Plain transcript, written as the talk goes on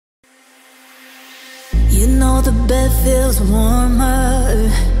You know the bed feels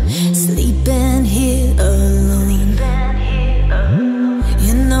warmer sleeping here alone.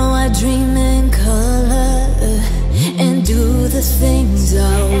 You know I dream in color and do the things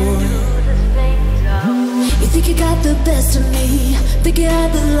I want. You think you got the best of me, think you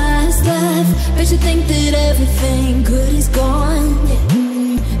had the last laugh, bet you think that everything good is gone.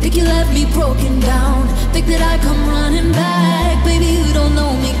 Think you left me broken down, think that I come running back. Baby, you don't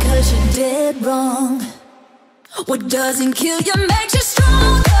know me 'cause you're dead wrong. What doesn't kill you makes you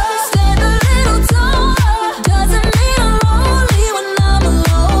stronger. Stand a little taller. Doesn't mean I'm lonely when I'm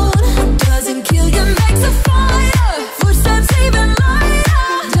alone. What doesn't kill you makes a fire. Footsteps even lighter.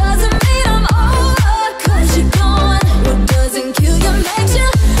 Doesn't mean I'm over 'cause you're gone. What doesn't kill you makes you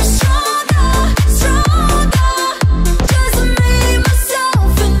stronger, stronger. Just me,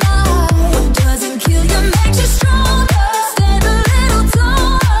 myself and I. What doesn't kill you makes you stronger. Stand a little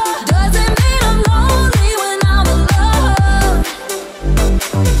taller. Doesn't mean I'm lonely when I'm alone.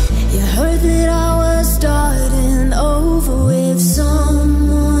 You heard that I was starting over with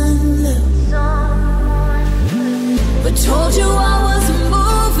someone new, but told you I wasn't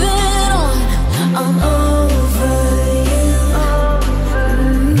moving on. I'm over you.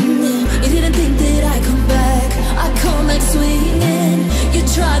 You didn't think that I'd come back. I come back swinging. You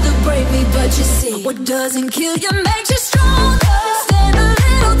tried to break me, but you see, what doesn't kill you makes you stronger. Stand a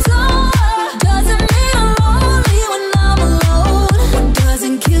little taller. Doesn't mean I'm lonely when I'm alone. What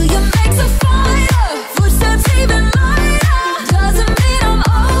doesn't kill you makes a fire. Footsteps even lighter. Doesn't mean I'm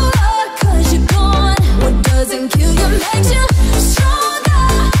over 'cause you're gone. What doesn't kill you makes you stronger,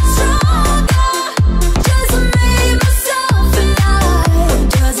 stronger. Just me, myself and I. What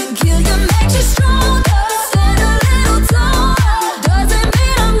doesn't kill you makes you stronger. Stand a little taller. Doesn't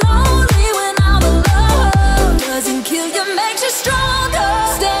mean I'm lonely when I'm alone. Doesn't kill you makes you stronger.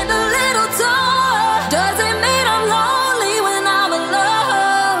 Stand a little taller. Doesn't mean I'm lonely when I'm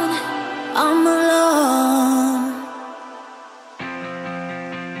alone. I'm alone.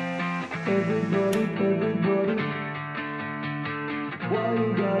 Everybody, everybody, why you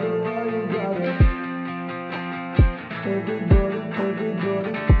gotta, everybody,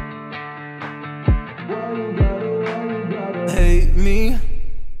 everybody, why you gotta, hate me.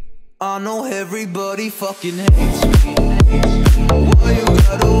 I know everybody fucking hates me. Why you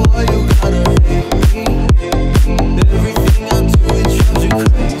gotta hate me? Everything I do, it drives you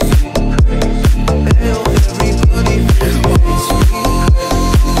crazy. Hell, everybody really hates me.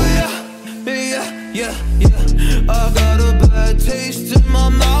 Yeah. I got a bad taste in my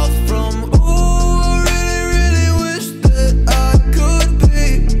mouth from ooh, I really wish that I could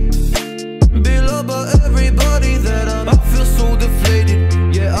be loved by everybody that I feel so deflated.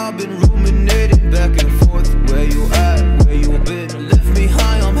 Yeah, I've been ruminating back and forth. Where you at? Where you been? Left me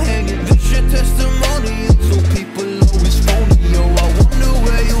high, I'm hanging. This shit testimony, so people always phone me. Yo, I wonder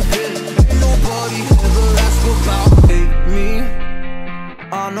where you been. Ain't nobody ever ask about hate me.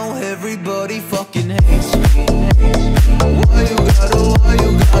 I know everybody fucking hates me. Why you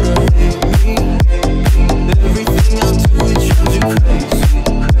gotta hate me? Everything I do, it drives you crazy.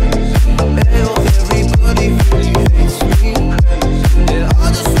 Hell, everybody really hates me. Yeah, I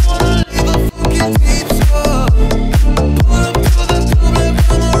just wanna leave a fucking deep scar. Pull up to the club like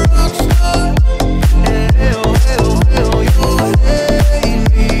I'm a rock star. Hell, you hate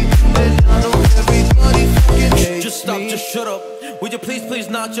me. And I know everybody fucking hates me. Just stop, just shut up. Would you please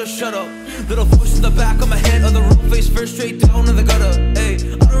not just shut up? Little voice in the back of my head, other room face first straight down in the gutter. Hey,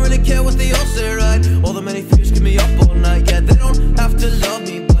 I don't really care what they all say, right? All the many fears keep me up all night. Yeah, they don't have to love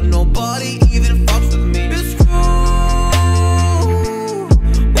me, but nobody even fucks with me. It's true.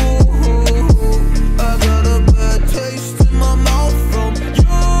 Ooh, I got a bad taste in my mouth from you.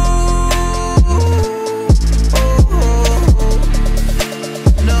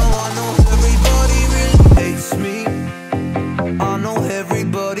 Now I know everybody really hates me. I know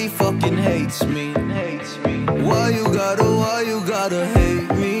everybody fucking hates me. Why you gotta hate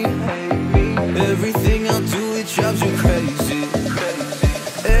me? Everything I do, it drives you crazy.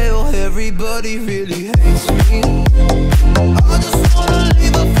 Ayo, everybody really hates me. I just wanna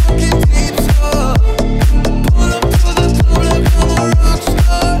leave a fucking deep scar. Pull up to the top like I'm a rock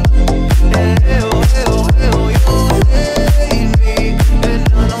star. Ayo, you hate me. And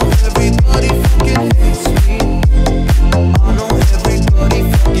I know everybody fucking hates me. I know everybody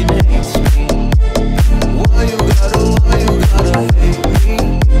fucking hates me. Why you gotta hate me?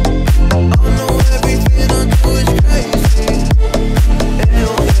 I know everything I do is crazy.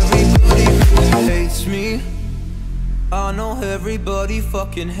 Hell, everybody really hates me. I know everybody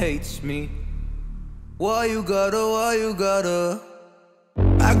fucking hates me. Why you gotta?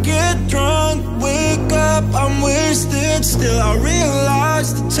 I get drunk, wake up up, I'm wasted. Still I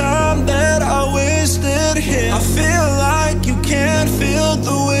realize the time that I wasted here. I feel like you can't feel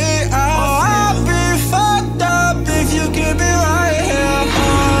the way I feel. I'd be fucked up if you could be right here.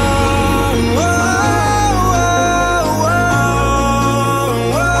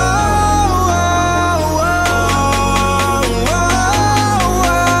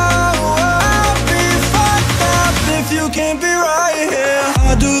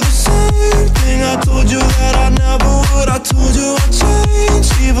 I told you I'd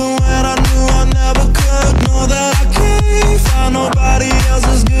change, even when I knew I never could. Know that I can't find nobody else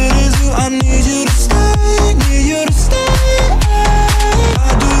as good as you. I need you to stay, need you to stay. I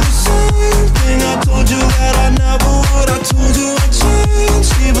do the same thing, I told you that I never would. I told you I'd change,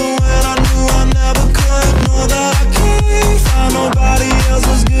 even when I knew I never could. Know that I can't find nobody else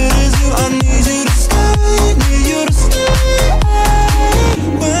as good as you. I need you to stay, need you to stay.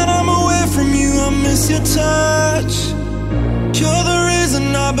 When I'm away from you, I miss your touch. You're the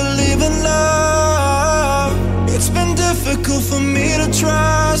reason I believe in love. It's been difficult for me to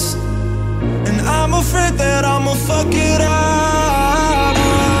trust, and I'm afraid that I'ma fuck it up.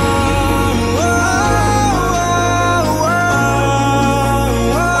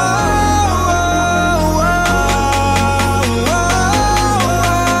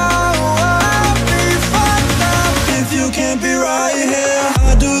 I'll be fucked up if you can't be right here.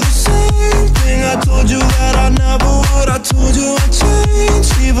 I do the same thing, I told you that I never would. I told you I'd change,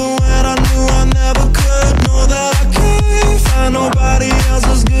 even when I knew I never could. Know that I can't find nobody else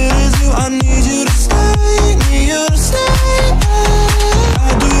as good as you. I need you to stay, need you to stay. I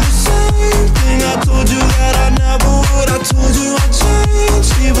do the same thing, I told you that I never would. I told you I'd change,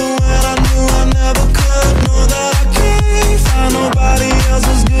 even when I knew I never could. Know that I can't find nobody else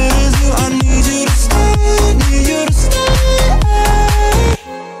as good as you. I need you to stay, need you to stay.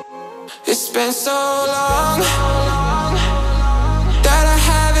 It's been so long that I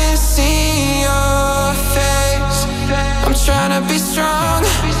haven't seen your face. I'm trying to be strong,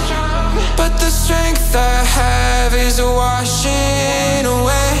 but the strength I have is washing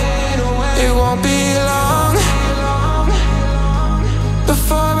away. It won't be long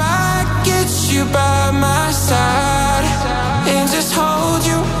before I get you by my side and just hold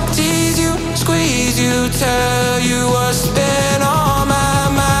you, tease you, squeeze you, tell you what's been on my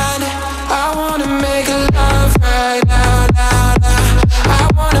mind. I wanna make love right now, now, now. I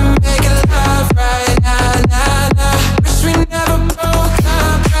wanna make love right now, now, now. Wish we never broke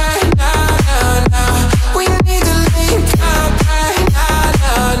up right now, now, now. We need to link up right now,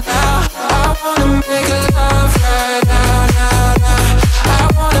 now, now. I wanna make love right now, now, now. I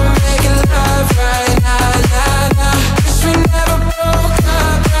wanna make love right now, now, now. Wish we never broke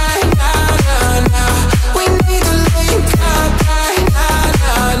up right now, now, now. We need to link up right now,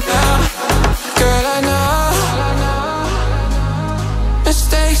 now, now. Girl, I know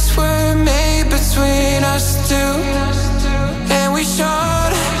mistakes were made between us two, and we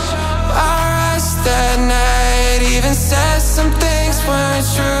showed our eyes that night. Even said some things weren't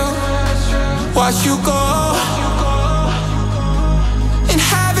true. Watch you go and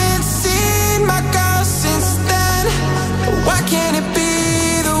haven't seen my girl since then. Why can't it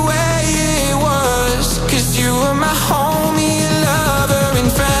be the way it was? 'Cause you were my homie, lover,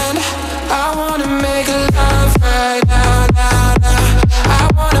 and friend. I wanna make love right now, now, now. I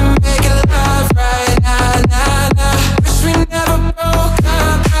wanna make love right now, now, now. Wish we never broke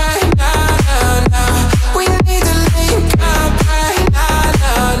up right now, now, now. We need to link up right now,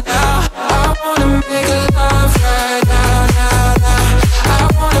 now, now. I wanna make love right now, now, now. I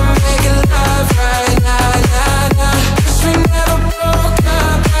wanna make love right now, now, now. Wish we never broke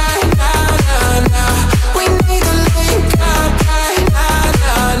up right now, now, now. We need to link up right now,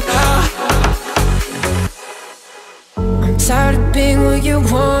 now, now. I'm tired of being what you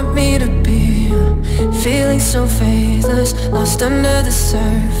want me to be, feeling so faithless, lost under the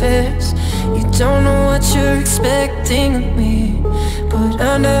surface. You don't know what you're expecting of me, but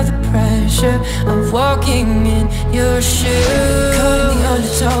under the pressure of walking in your shoes, caught in the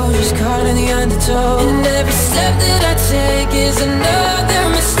undertow, just caught in the undertow. And every step that I take is another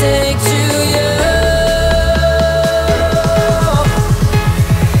mistake to you.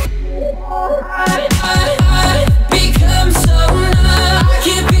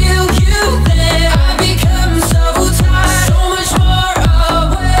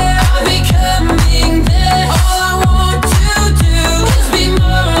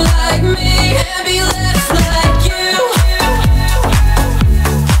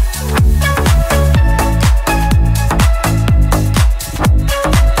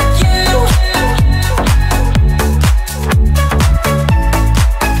 You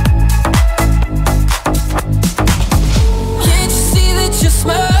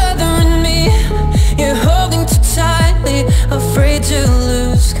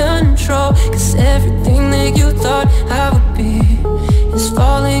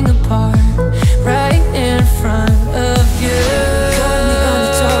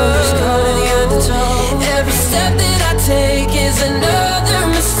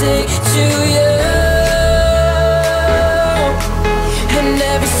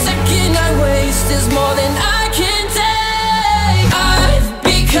every second I waste is more than I can take. I've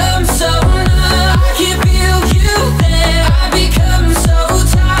become so numb, I can feel you there. I've become so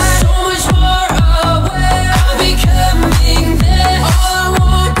tired, so much more aware. I'm becoming there. All I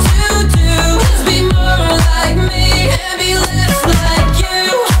want to do is be more like me and be less like you.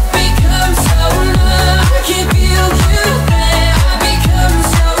 I've become so numb, I can feel you there. I've become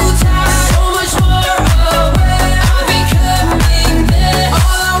so tired, so much more aware. I'm becoming there.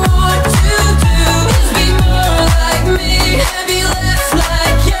 All I want to do is be more like me and be less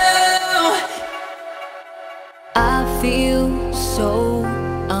like you. I feel so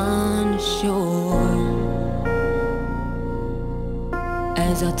unsure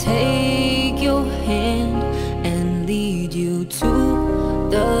as I take your hand and lead you to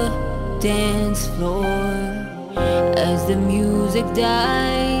the dance floor. As the music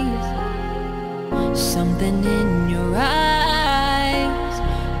dies, something in your eyes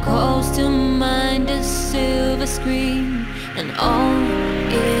calls to mind a silver screen and all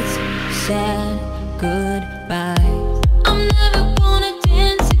its sad goodbyes. I'm never gonna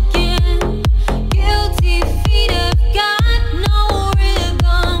dance again. Guilty feet have got no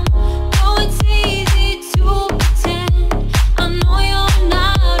rhythm. Though it's easy to pretend, I know you're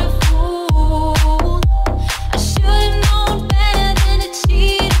not a fool. I should've known better than to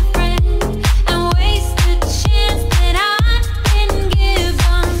cheat a friend and waste the chance that I've been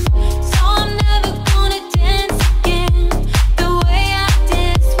given. So I'm never gonna dance again the way I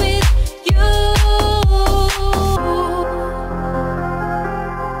dance with you.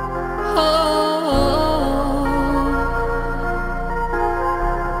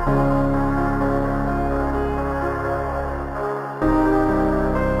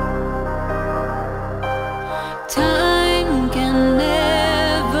 Time can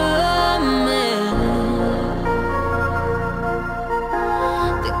never mend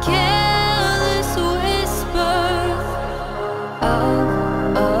the careless whisper of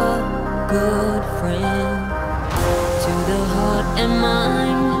a good friend to the heart and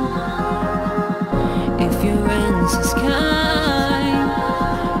mind. If your answer's kind,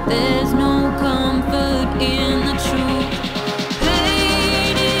 there's no comfort in the truth.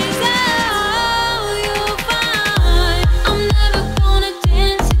 Pain is all you'll find. I'm never gonna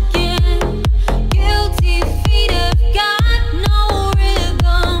dance again. Guilty feet have got no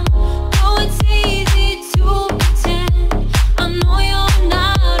rhythm. Though it's easy to pretend, I know you're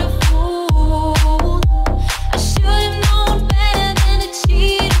not a fool. I should've known better than to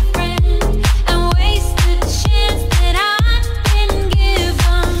cheat a friend and waste the chance that I've been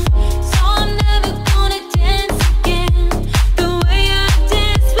given. So I'm never gonna dance again the way I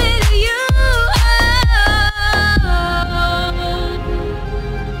dance with you.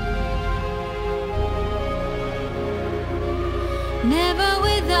 Never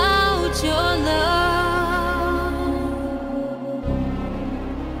without your love.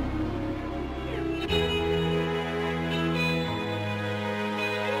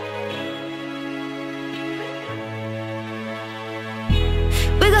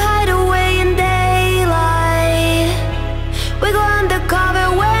 We go hide away in daylight. We go undercover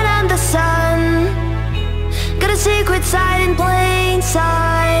when I'm the sun. Got a secret side in plain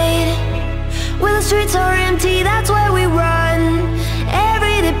sight. When the streets are empty, that's where we run.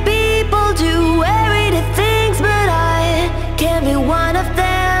 Everyday people do everyday things, but I can't be one of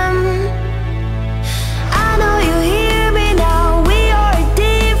them. I know you hear me now. We are a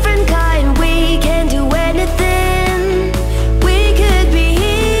different kind. We can do anything. We could be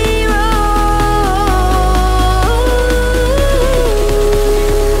heroes.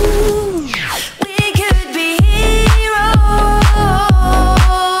 We could be heroes.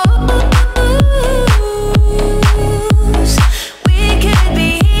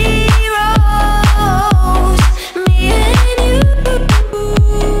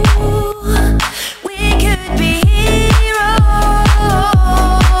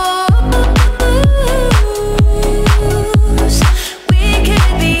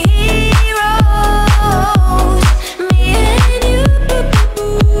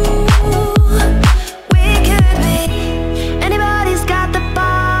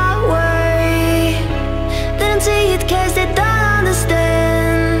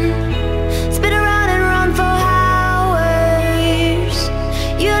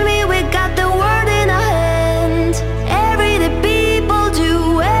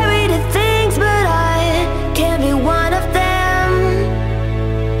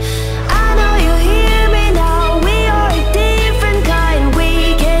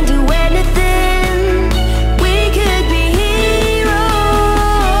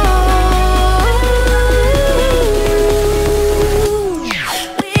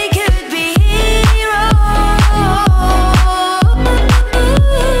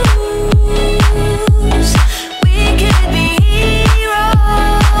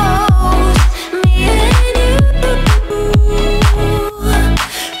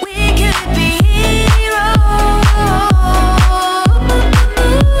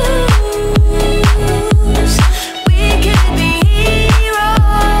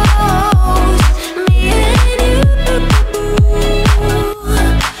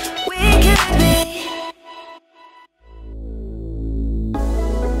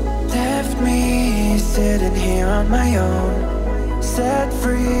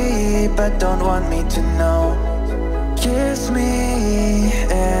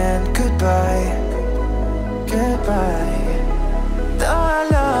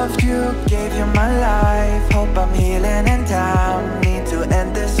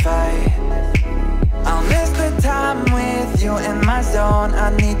 on,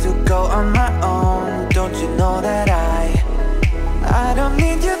 I need to go on my own. Don't you know that I don't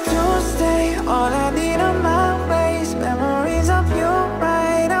need you to stay. All I need are my ways, memories of you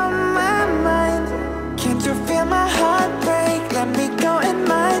right on my mind. Can't you feel my heart break? Let me go, it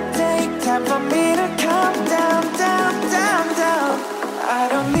might take time for me to calm down, down, down, down. I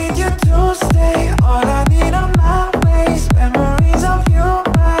don't need you to stay. All I need are my ways, memories of you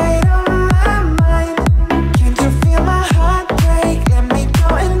right on my mind. Can't you feel my heart break? Let me go,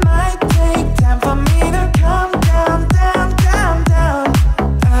 it might take time for me to calm down, down, down, down.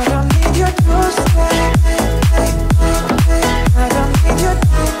 I don't need you to stay. I don't need you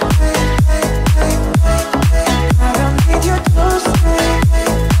to stay. I don't need you to stay.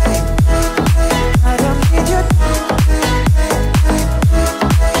 I don't need you to stay.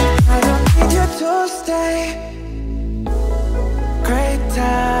 I don't need you to stay. Great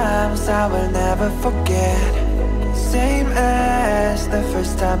times I will never forget. Same as the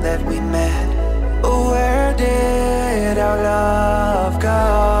first time that we met. Where did our love go?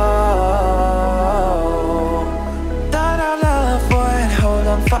 Thought our love would hold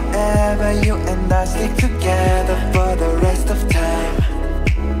on forever. You and I stick together for the rest of time.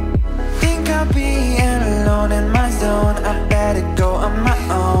 Think I'll be alone in my zone. I better go on my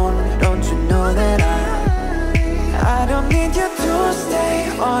own. Don't you know that I don't need you to stay.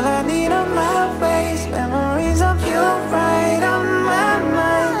 All I need are my ways, memories of you right on my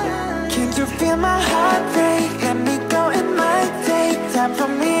mind. Can't you feel my heart break? Let me go, it might take time for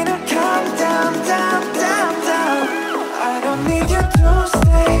me to calm down, down, down, down. I don't need you to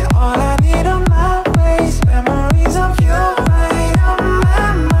stay. All I need are my ways, memories of you right on my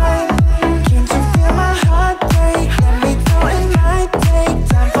mind. Can't you feel my heart break? Let me go, it might take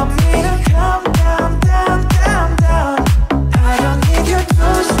time for me to calm down, down, down, down. I don't need you to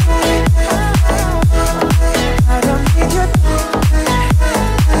stay. I don't need you to stay.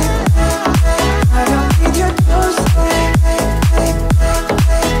 I don't need you to stay.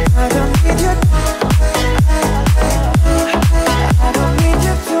 I don't need you to I don't need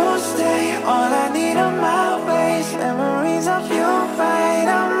you to stay. All I need are my ways, memories of you right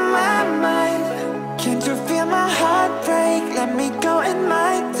on my mind. Can't you feel my heart break? Let me go, it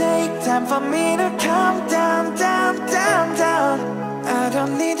might take time for me to calm down, down, down, down. I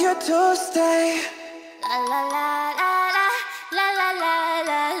don't need you to stay. La la la la la la la la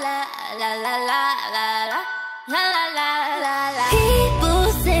la la la la la la la la la la. People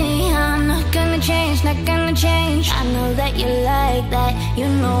say I'm not gonna change, not gonna change. I know that you like that, you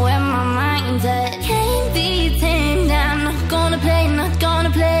know where my mind's at. Can't be tamed down, not gonna play, not gonna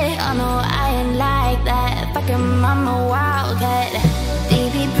play. I know I ain't like that, fucking mama wildcat.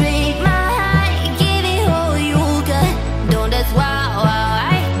 Baby, break my heart, give it all you got. Don't ask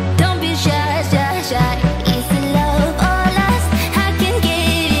why, don't be shy, shy, shy. Is it love or lust? I can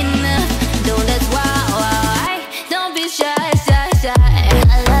get enough. Don't ask why, don't be shy, shy, shy.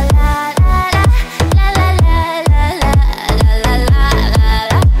 La la la la la la la la la la la la la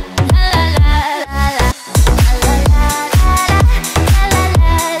la la la.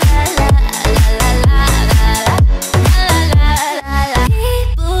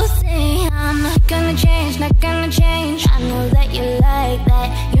 People say I'm not gonna change, not gonna change. I know that you like that,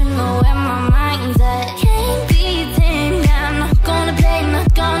 you know where my mind's at. Can't be tamed down, not gonna play,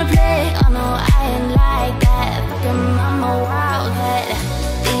 not gonna play. I know I ain't like that, fucking mama wildcat.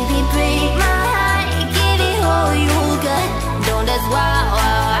 Baby, break my heart, give it all you got. Don't ask why,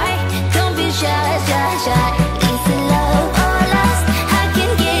 don't be shy, shy, shy. Is it love or lust? I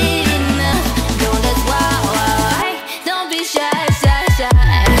can get enough. Don't ask why, don't be shy, shy, shy.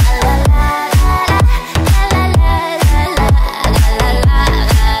 La la la la la la la la la la la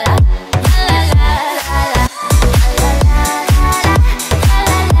la la.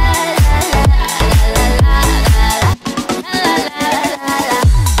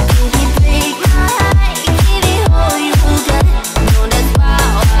 Baby, break my heart, give it all you got. Don't ask why,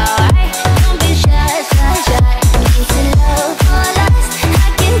 don't be shy, shy, shy. Is it love or lust?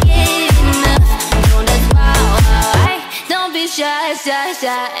 I can get enough. Don't ask why, don't be shy, shy,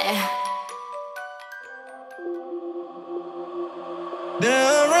 shy.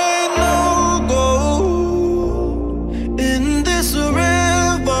 There ain't no gold in this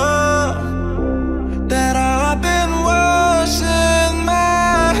river that I've been washing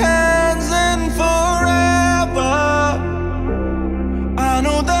my hands in forever. I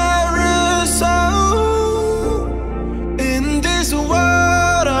know there is soul in these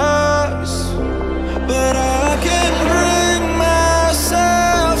waters, but I can't bring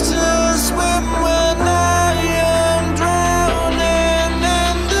myself to swim when I am drowning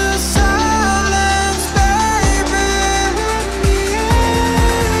in the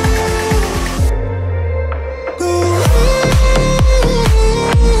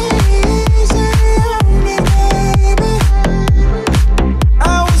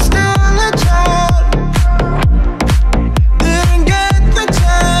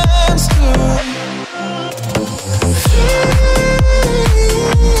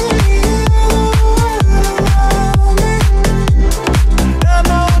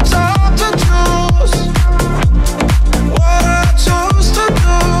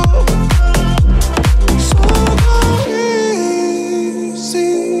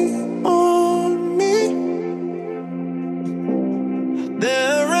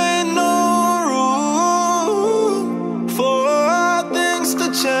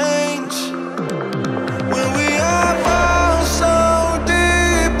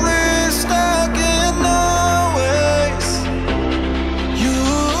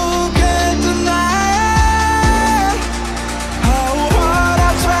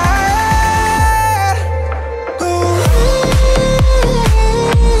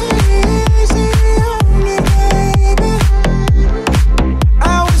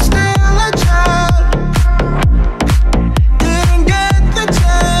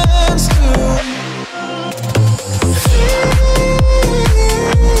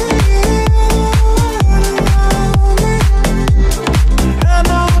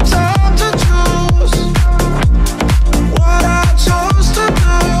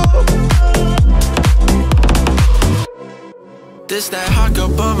This that hot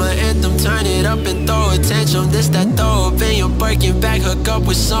Obama anthem, turn it up and throw a tantrum. This that throw up in your Birkin bag, hook up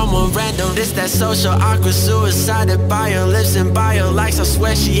with someone random. This that social awkward suicide that by her lips and by her likes. I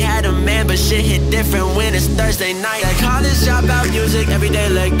swear she had a man, but shit hit different when it's Thursday night. That college dropout music, everyday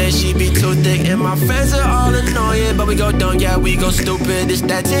leg day, she be too thick. And my friends are all annoying, but we go dumb, yeah, we go stupid. It's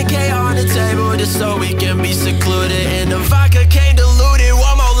that 10K on the table, just so we can be secluded. And the vodka came diluted,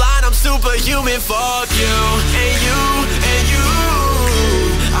 one more line, I'm superhuman. Fuck you, and you, and you.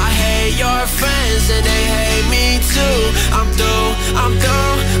 I hate your friends and they hate me too. I'm through, I'm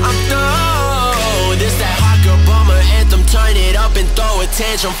through, I'm through. This that hot Obama anthem, turn it up and throw a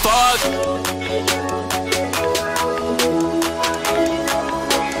tantrum. Fuck.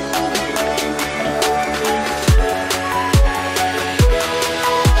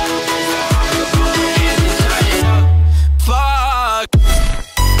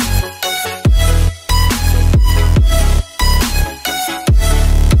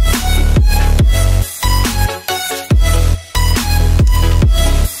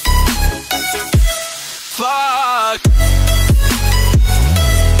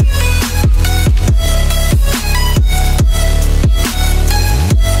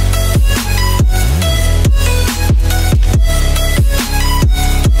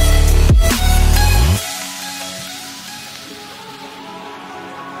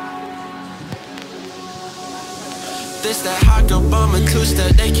 This that hot Obama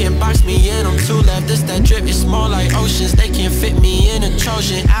two-step, they can't box me in, I'm too left. This that drip, it's small like oceans, they can't fit me in a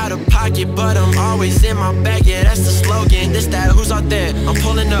Trojan. Out of pocket, but I'm always in my bag, yeah, that's the slogan. This that who's out there, I'm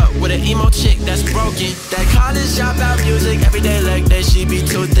pulling up with an emo chick that's broken. That college dropout music, everyday leg day, she be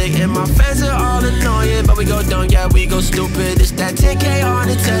too thick. And my fans are all annoying, but we go dumb, yeah, we go stupid. This that 10K on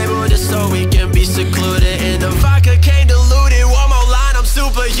the table, just so we can be secluded. And the vodka came diluted, one more line, I'm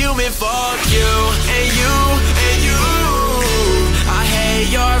superhuman. Fuck you, and you, and you. I hate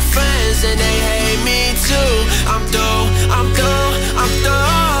your friends and they hate me too. I'm through, I'm through, I'm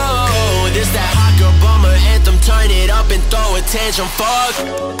through. This that hot Obama anthem, turn it up and throw a tantrum. Fuck.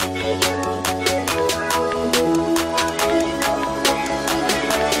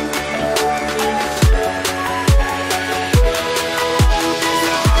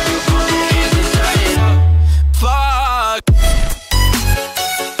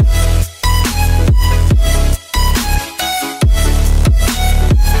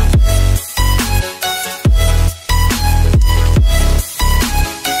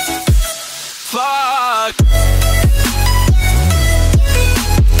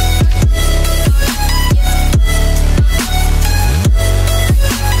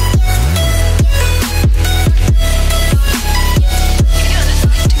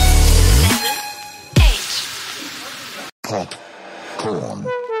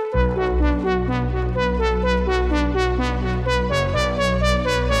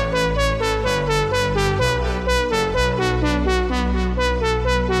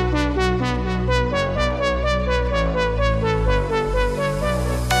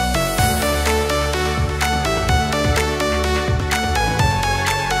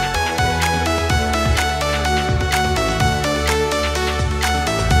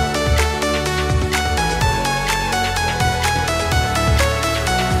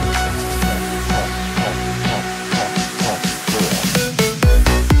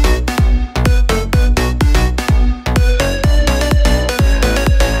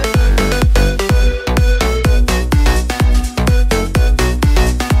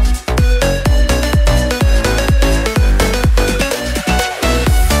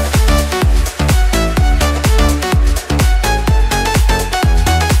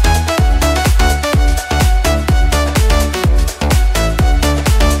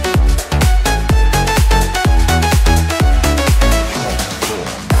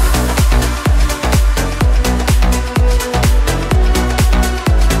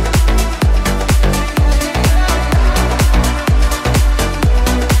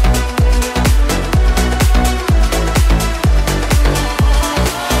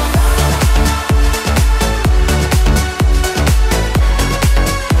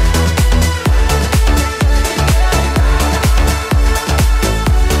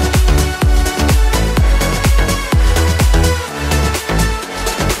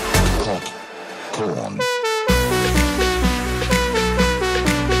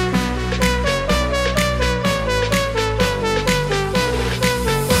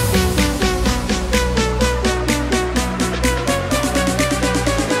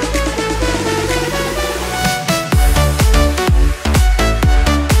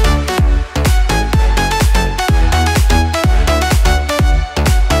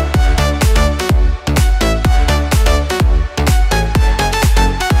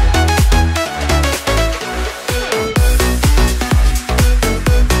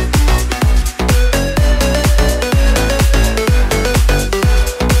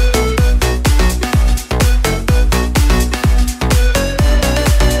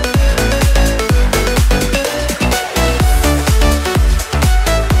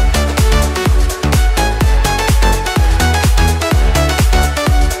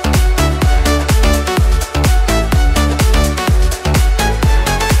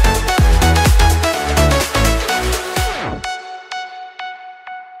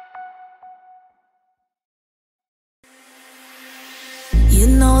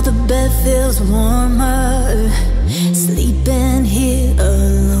 know the bed feels warmer sleeping here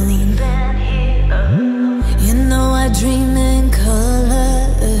alone. You know I dream in color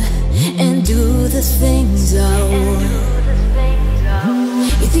and do the things I want.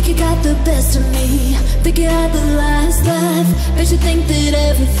 You think you got the best of me, think you had the last laugh, bet you think that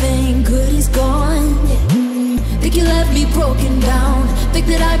everything good is gone. Think you left me broken down, think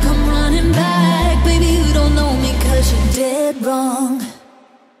that I come running back. Baby, you don't know me cause you're dead wrong.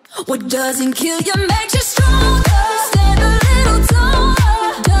 What doesn't kill you makes you stronger. Stand a little taller.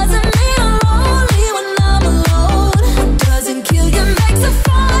 Doesn't mean I'm lonely when I'm alone. What doesn't kill you makes a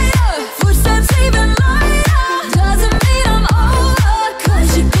fire. Footsteps even lighter. Doesn't mean I'm over cause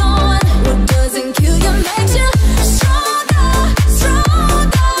you're gone. What doesn't kill you makes you stronger,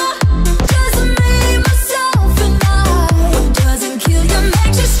 stronger. Just me, myself and I. What doesn't kill you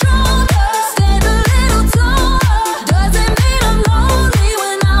makes you stronger. Stand a little taller. Doesn't mean I'm lonely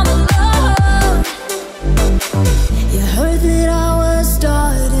when I'm alone. You heard that I was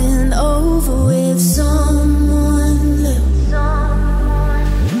starting over with someone new,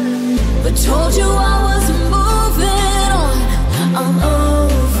 but told you I wasn't moving on. I'm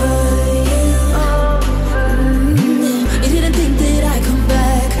over you. You didn't think that I'd come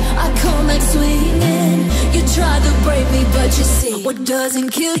back, I'd come back swinging. You tried to break me, but you see, what doesn't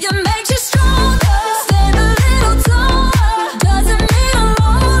kill you makes you stronger. Stand a little taller. Doesn't mean I'm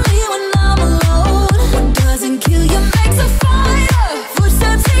lonely when I'm alone. What doesn't kill you makes a fire.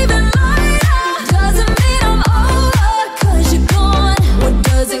 Footsteps even lighter. Doesn't mean I'm over cause you're gone. What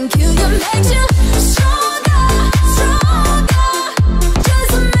doesn't kill you makes you stronger, stronger.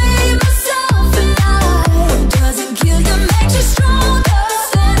 Just me, myself and I. What doesn't kill you makes you stronger.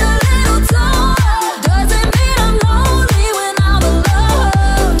 Stand a little taller. Doesn't mean I'm lonely when I'm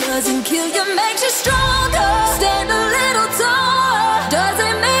alone. Doesn't kill you makes you stronger. Stand a little taller.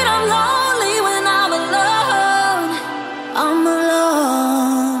 Doesn't mean I'm lonely when I'm alone. I'm alone.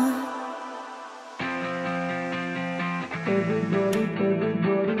 Everybody,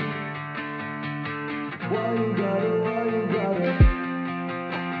 everybody, why you gotta,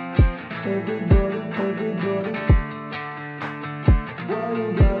 everybody, everybody, why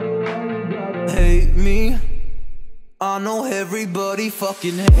you gotta hate me? I know everybody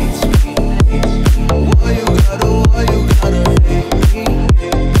fucking hates me. Why you gotta hate me?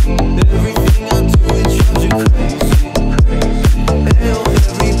 Everything I do, it drives you crazy. Hell,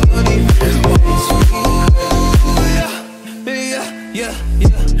 everybody really hates me. Yeah.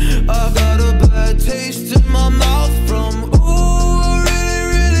 I got a bad taste in my mouth from ooh, I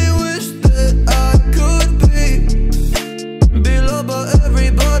really wish that I could be loved by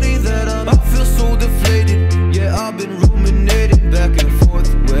everybody that I feel so deflated. Yeah, I've been ruminating back and forth.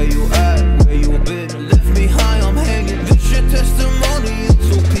 Where you at? Where you been? Left me high, I'm hanging. This shit testimonial,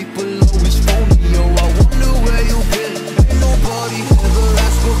 so people always phone me. Yo, I wonder where you been. Ain't nobody ever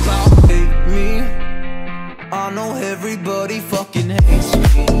asked about hate me. I know everybody fucking hates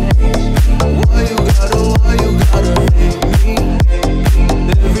me. Why you gotta hate me?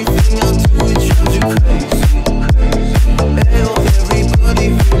 Everything I do, it drives you crazy. Hell, everybody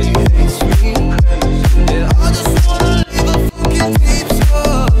really hates me. Yeah, I just wanna leave a fucking deep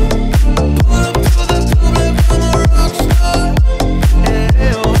scar. Pull up to the club like I'm a rock star.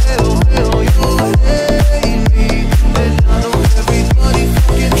 Hell, you hate me. And I know everybody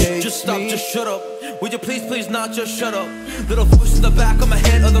fucking hates me. Just stop, just shut up. Would you please not just shut up? Little voice in the back of my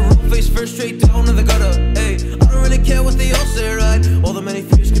head, other room face first straight down in the gutter. Hey, I don't really care what they all say, right? All the many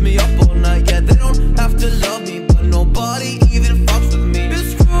fears keep me up all night. Yeah, they don't have to love me, but nobody even fucks with me.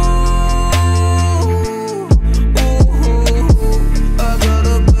 It's true. Ooh, I got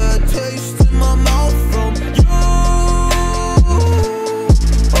a bad taste in my mouth from you.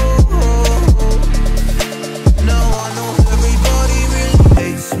 Now I know everybody really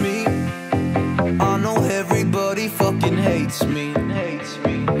hates me. I know everybody fucking hates me.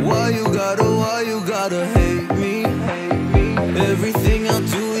 Why you gotta hate me? Everything I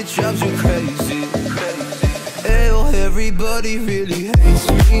do, it drives you crazy. Ayo, everybody really hates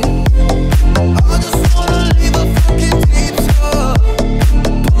me. I just wanna leave a fucking deep scar.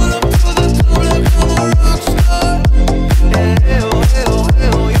 Pull up to the top like I'm a rock star. Ayo,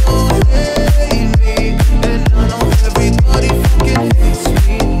 you hate me. And I know everybody fucking hates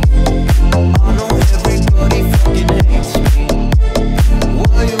me. I know everybody fucking hates me.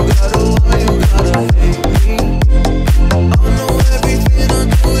 Why you gotta hate me? I know everything I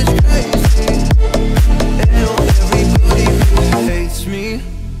do is crazy. Hell, everybody really hates me.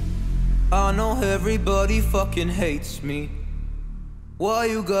 I know everybody fucking hates me. Why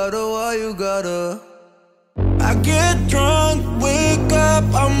you gotta? I get drunk with look up,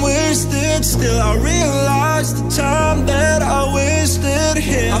 I'm wasted. Still I realize the time that I wasted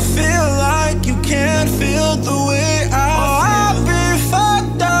here. I feel like you can't feel the way I feel. I'd be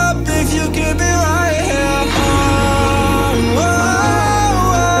fucked up if you could be right here.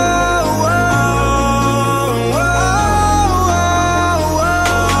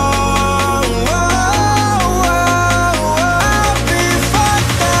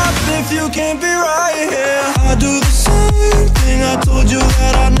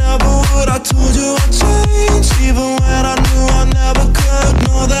 I told you I'd change, even when I knew I never could.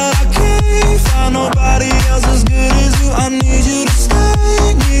 Know that I can't find nobody else as good as you. I need you to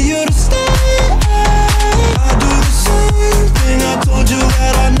stay, need you to stay. I do the same thing, I told you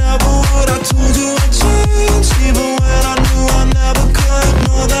that I never would. I told you I'd change, even when I knew I never could.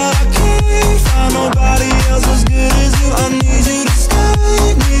 Know that I can't find nobody else as good as you. I need you to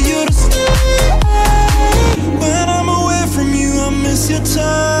stay, need you to stay. When I'm away from you, I miss your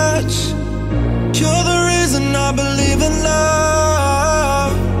touch. You're the reason I believe in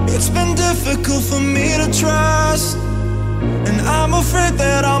love. It's been difficult for me to trust, and I'm afraid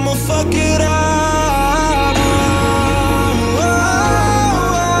that I'ma fuck it up.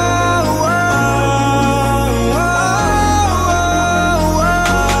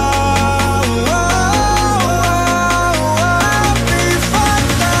 I'll be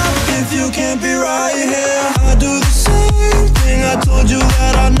fucked up if you can't be right here. I do the same thing, I told you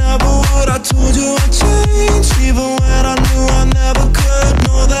that I never would. I told you I'd change, even when I knew I never could.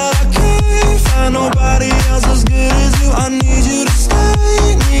 Know that I can't find nobody else as good as you. I need you to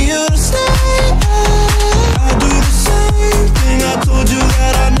stay, need you to stay. I do the same thing, I told you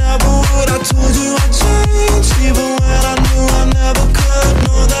that I never would. I told you I'd change, even when I knew I never could.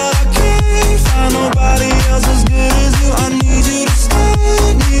 Know that I can't find nobody else as good as you. I need you to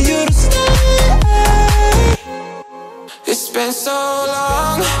stay, need you to stay. It's been so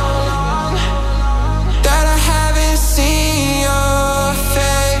long that I haven't seen your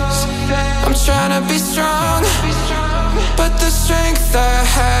face. I'm trying to be strong, but the strength I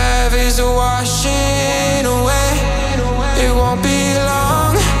have is washing away. It won't be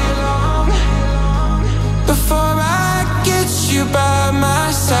long before I get you by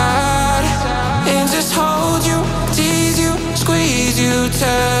my side and just hold you, tease you, squeeze you,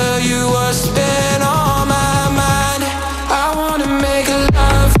 tell you what's been on my mind. I wanna make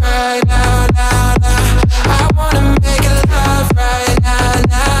love right now, now, now. I wanna make love right now,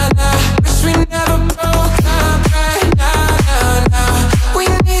 now, now. Wish we never broke up right now, now, now. We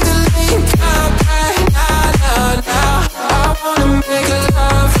need to link up right now, now, now. I wanna make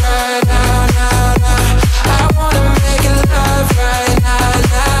love right now, now, now. I wanna make love right now,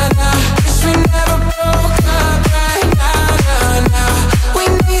 now, now. Wish we never broke up right now, now, now. We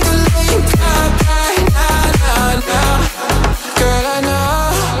need to link up right now, now, now. Girl, I know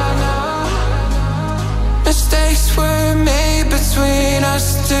mistakes were made between us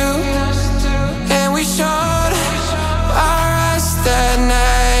two, and we showed our eyes that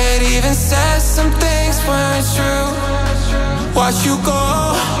night. Even said some things weren't true. Watch you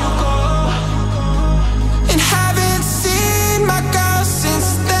go and haven't seen my girl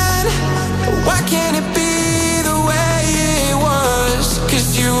since then. Why can't it be the way it was? 'Cause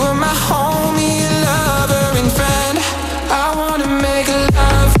you were my homie, lover, and friend. I wanna make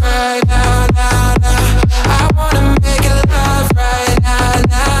love right now, now, now. I wanna make love right now,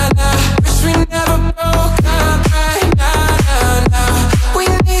 now, now. Wish we never broke up right now, now, now. We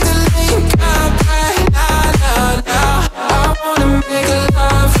need to link up right now, now, now. I wanna make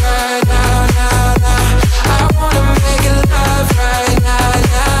love right now, now, now. I wanna make love right now,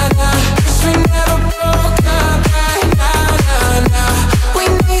 now, now. Wish we never broke up right now, now, now. We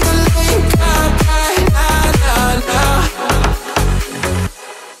need to link up right now, now, now.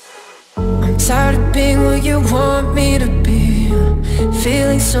 I'm tired of being what you want me to be,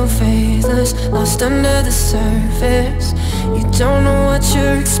 feeling so faithless, lost under the surface. You don't know what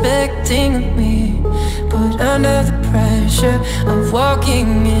you're expecting of me, but under the pressure of walking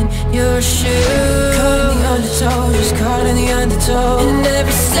in your shoes, caught in the undertow, just caught in the undertow. And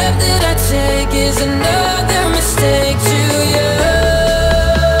every step that I take is another mistake to you.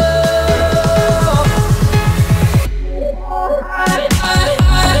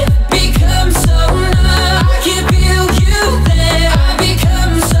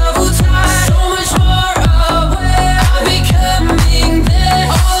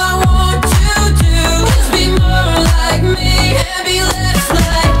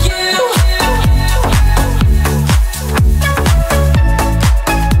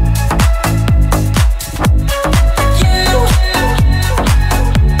 You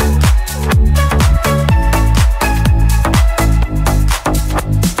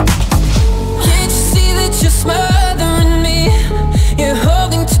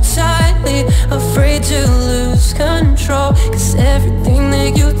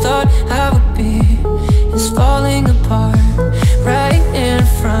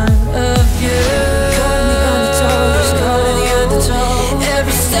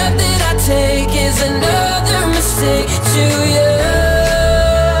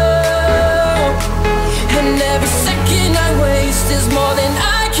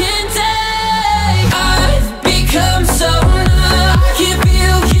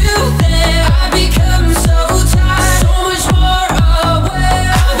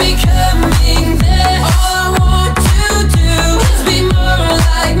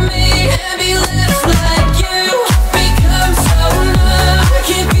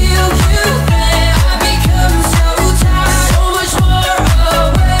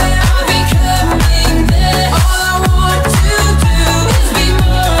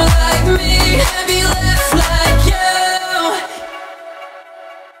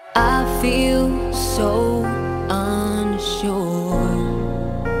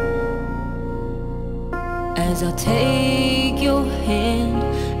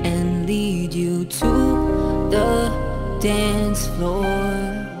lead you to the dance floor.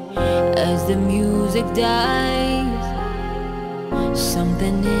 As the music dies,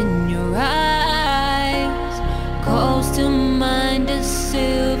 something in your eyes calls to mind a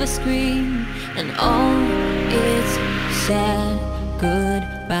silver screen and all its sad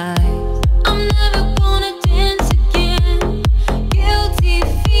goodbyes. I'm never gonna dance again. Guilty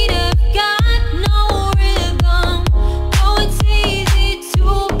feet have got no rhythm. Oh, it's easy to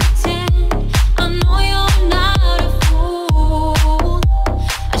pretend. I know you're not a fool.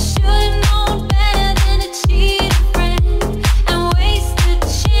 I should've known better than to cheat a friend and waste the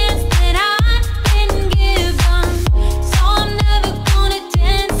chance that I've been given. So I'm never gonna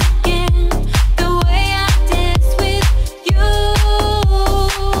dance again the way I danced with you.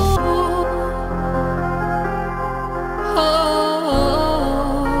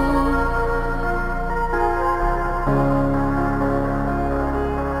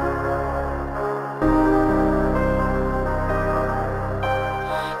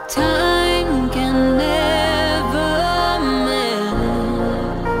 Time can never mend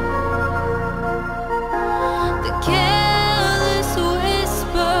the careless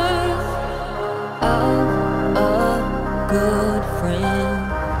whisper of a good friend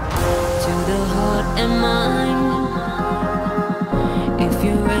to the heart and mind. If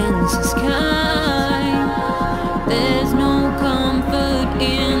your ends is kind, there's no comfort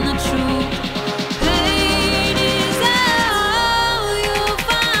in the truth. Pain is all you'll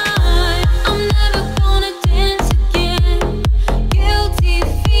find. I'm never gonna dance again. Guilty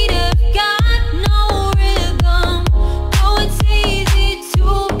feet have got no rhythm. Though it's easy to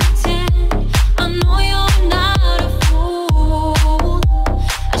pretend. I know you're not a fool.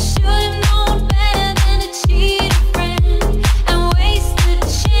 I should've known better than to cheat a friend and waste the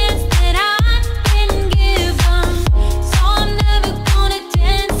chance that I've been given. So I'm never gonna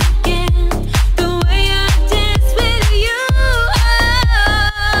dance again the way I danced with you.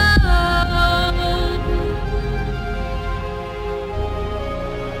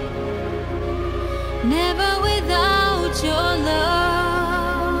 Never without your love.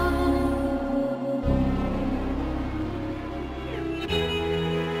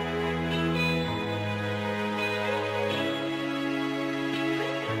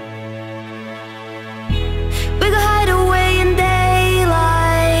 We go hide away in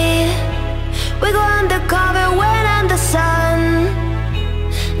daylight. We go undercover when I'm the sun.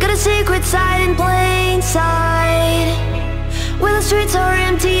 Got a secret side in plain sight. When the streets are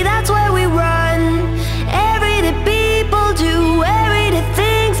empty, that's where we run. Everyday people do everyday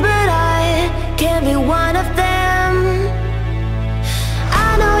things, but I can't be one of them.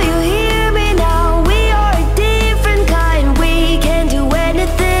 I know you hear me now. We are a different kind. We can do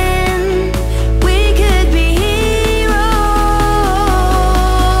anything. We could be heroes.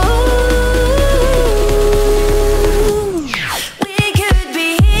 We could be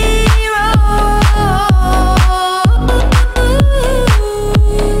heroes.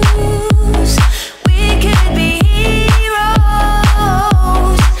 We could be heroes.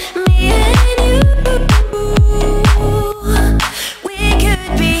 Me and you. We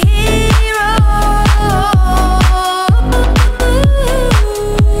could be heroes.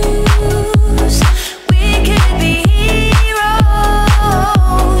 We could be heroes.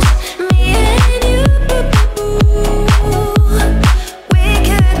 Me and you. We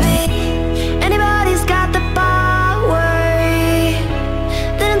could be. Anybody's got the power.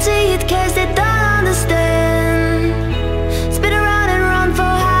 They don't see it 'cause they don't understand. Spin around and run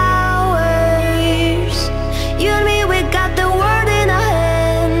for hours. You and me, we got the world in our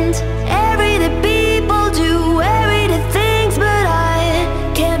hands. Everyday people do everyday things, but I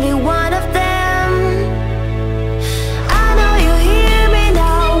can't be one of them. I know you hear me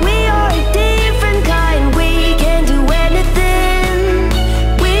now. We are a different kind. We can do anything.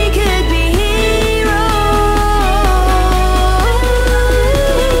 We could be heroes.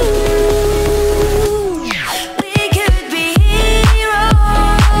 We could be heroes.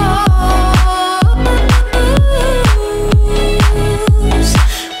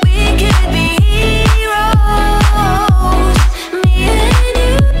 We could be heroes. Me and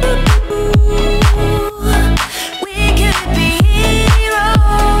you. We could be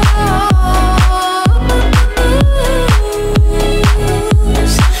heroes.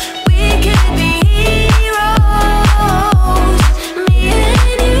 We could be heroes. Me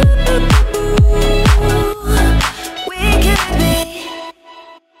and you. We could be.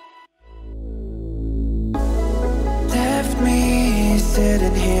 Left me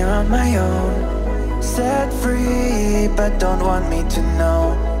sitting here on my own, set free but don't want me to know.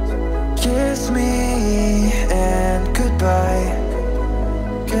 Kiss me and goodbye.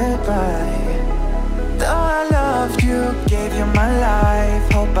 goodbye. Though I loved you, gave you my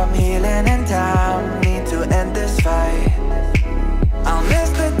life. Hope I'm healing in time, need to end this fight. I'll miss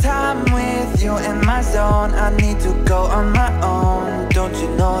the time with you in my zone. I need to go on my own. Don't you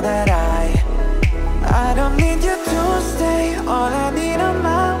know that I don't need you to stay. All I need are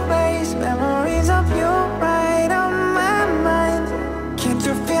my ways. Memories of you right on my mind. Can't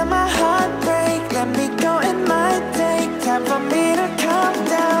you feel my heart break? Let me go, it might take time for me to calm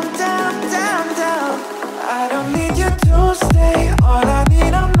down, down, down, down. I don't need you to stay. All I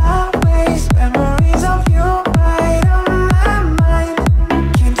need are my ways. Memories of you right on my mind.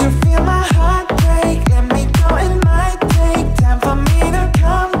 Can't you feel my heart break? Let me go, it might take time for me to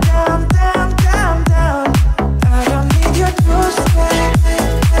calm down, down, down, down. I don't need you to stay.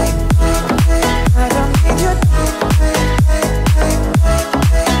 I don't need you to stay.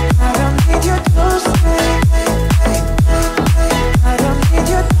 I don't need you to stay. I don't need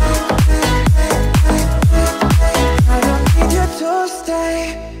you to stay. I don't need you to stay.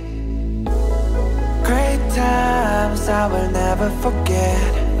 Great times I will never forget.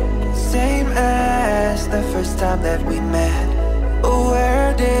 Same as the first time that we met.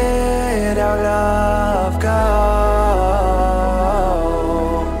 Where did our love go?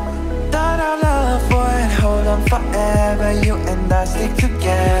 Thought our love would hold on forever. You and I stick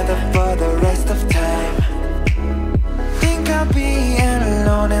together for the rest of time. Think I'll be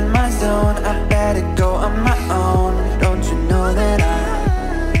alone in my zone. I better go on my own. Don't you know that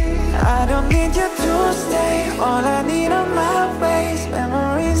I don't need you to stay. All I need are my ways.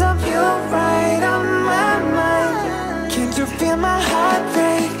 Memories of you right on my mind. Can't you feel my heart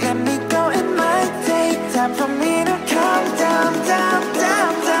break? Let me go, it might take time for me to calm down, down,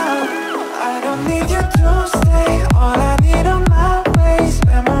 down, down. I don't need you to stay. All I need are my ways.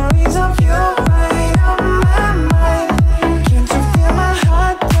 Memories of you right on my mind. Can't you feel my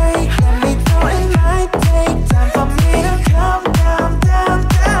heart break? Let me go, it might take time for me to calm down, down,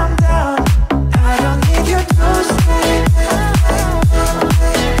 down, down. I don't need you to stay.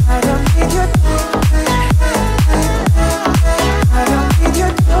 I don't need you to stay. I don't need you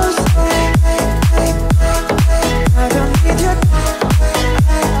to stay. I don't need you to stay.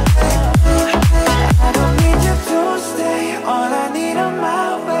 I don't need you to stay. All I need are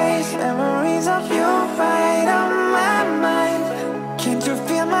my ways. Memories of you right on my mind. Can't you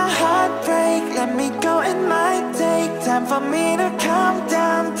feel my heart break? Let me go, it might take time for me to calm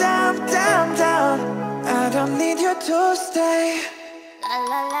down, down, down, down. I don't need you to stay. La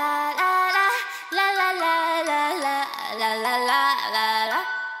la la la la la la la la la la la la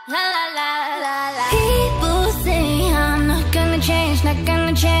la la la la la. People say I'm not gonna change, not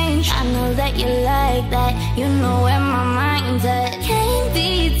gonna change. I know that you like that. You know where my mind's at. Can't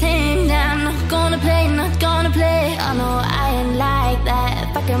be tamed. I'm not gonna play, not gonna play. I know I ain't like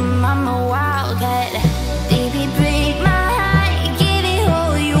that. Fucking mama wildcat. Baby, break my heart, give it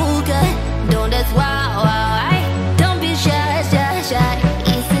all you got. Don't ask why. Don't be shy, shy, shy.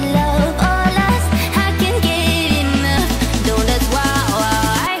 Is it love or lust? I can get enough. Don't ask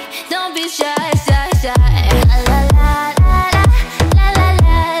why. Don't be shy, shy, shy. La la la la la la la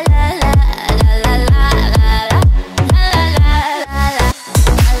la la la la la la la la la.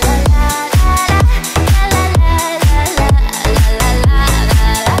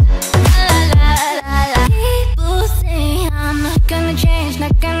 People say I'm not gonna change,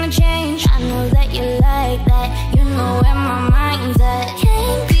 not gonna change. I know that you like that. You know where my mind's at.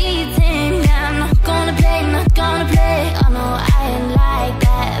 Can't be tamed. I'm not gonna play, not gonna play. I know I ain't like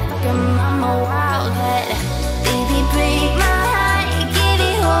that. Fucking mama wildcat. Baby, break my heart, give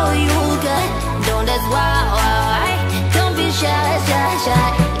it all you got. Don't ask why. Don't be shy, shy, shy.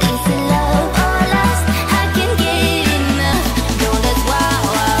 Is it love or lust? I can get enough. Don't ask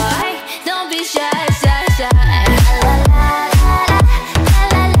why. Don't be shy, shy, shy. La la la la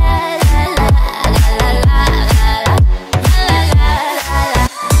la la la la la la la la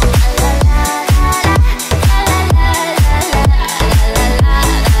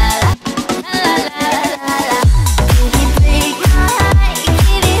Baby, break my heart,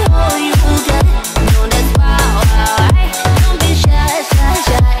 give it all you got. Don't ask why. Don't be shy, shy,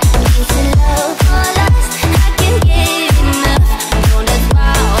 shy. Is it love or lust? I can get enough. Don't ask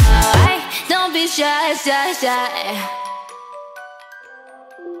why. Don't be shy, shy, shy.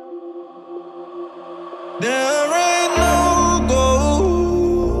 There ain't no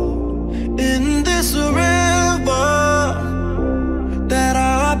gold in this river that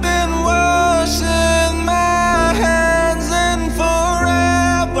I've been washing my hands in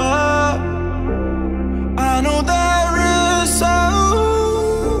forever. I know there is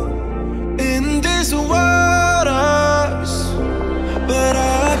soul in these waters, but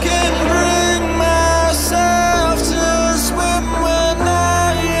I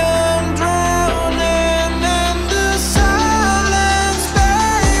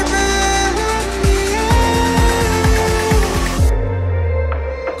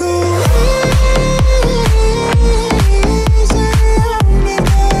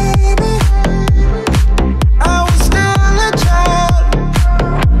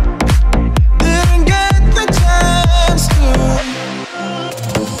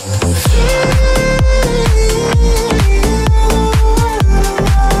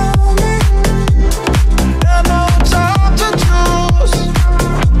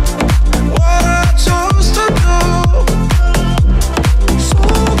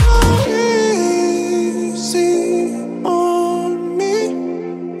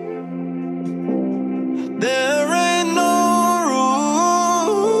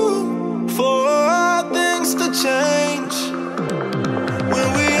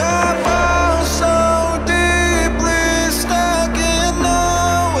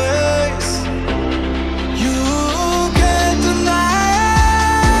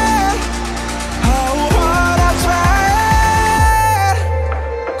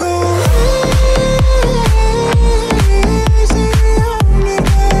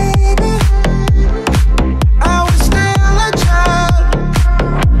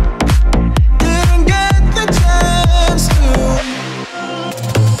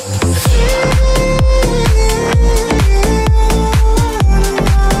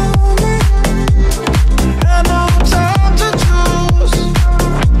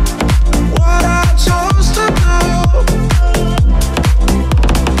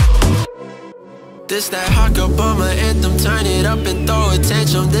This that hot girl bummer anthem, turn it up and throw a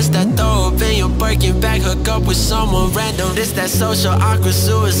tantrum. This that throw up in your Birkin bag, hook up with someone random. This that social awkward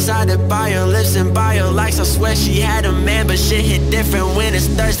suicide that by her lips and by her likes. I swear she had a man, but shit hit different when it's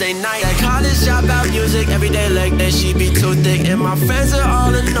Thursday night. That college dropout music, everyday leg day, she be too thick. And my friends are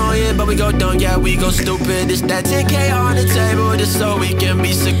all annoying, but we go dumb, yeah, we go stupid. It's that 10K on the table, just so we can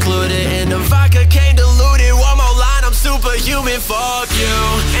be secluded. And the vodka came diluted, one more line, I'm superhuman. Fuck you,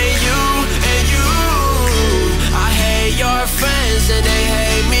 and you, and you. I hate your friends and they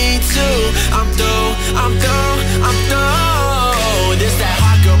hate me too. I'm through, I'm through, I'm through. This that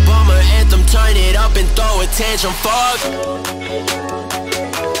hot girl bummer anthem, turn it up and throw a tantrum. Fuck.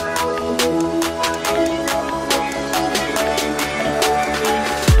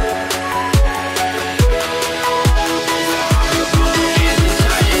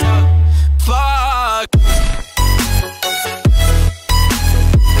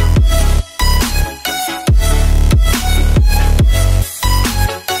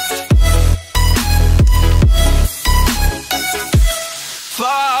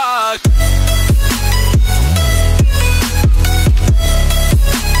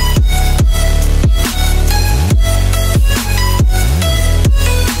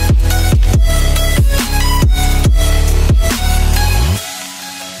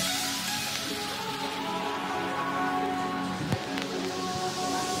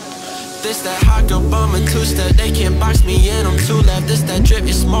 This that hot girl bummer two-step, they can't box me in, I'm too left. This that drip,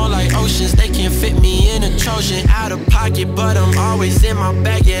 it's small like oceans, they can't fit me in a Trojan. Out of pocket, but I'm always in my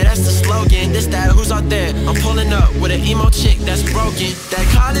bag, yeah, that's the slogan. This that who's out there, I'm pulling up with an emo chick that's broken. That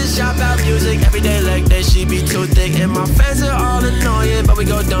college dropout music, everyday leg day, she be too thick. And my friends are all annoying, but we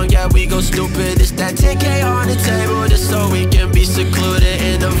go dumb, yeah, we go stupid. This that 10K on the table, just so we can be secluded.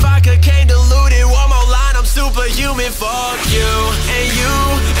 And the vodka came diluted, one more line, I'm superhuman. Fuck you, and you,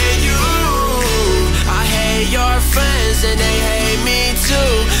 and you. I hate your friends and they hate me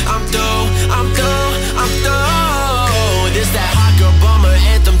too. I'm through, I'm through, I'm through. This that hot girl bummer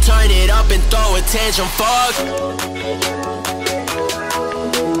anthem, turn it up and throw a tantrum. Fuck.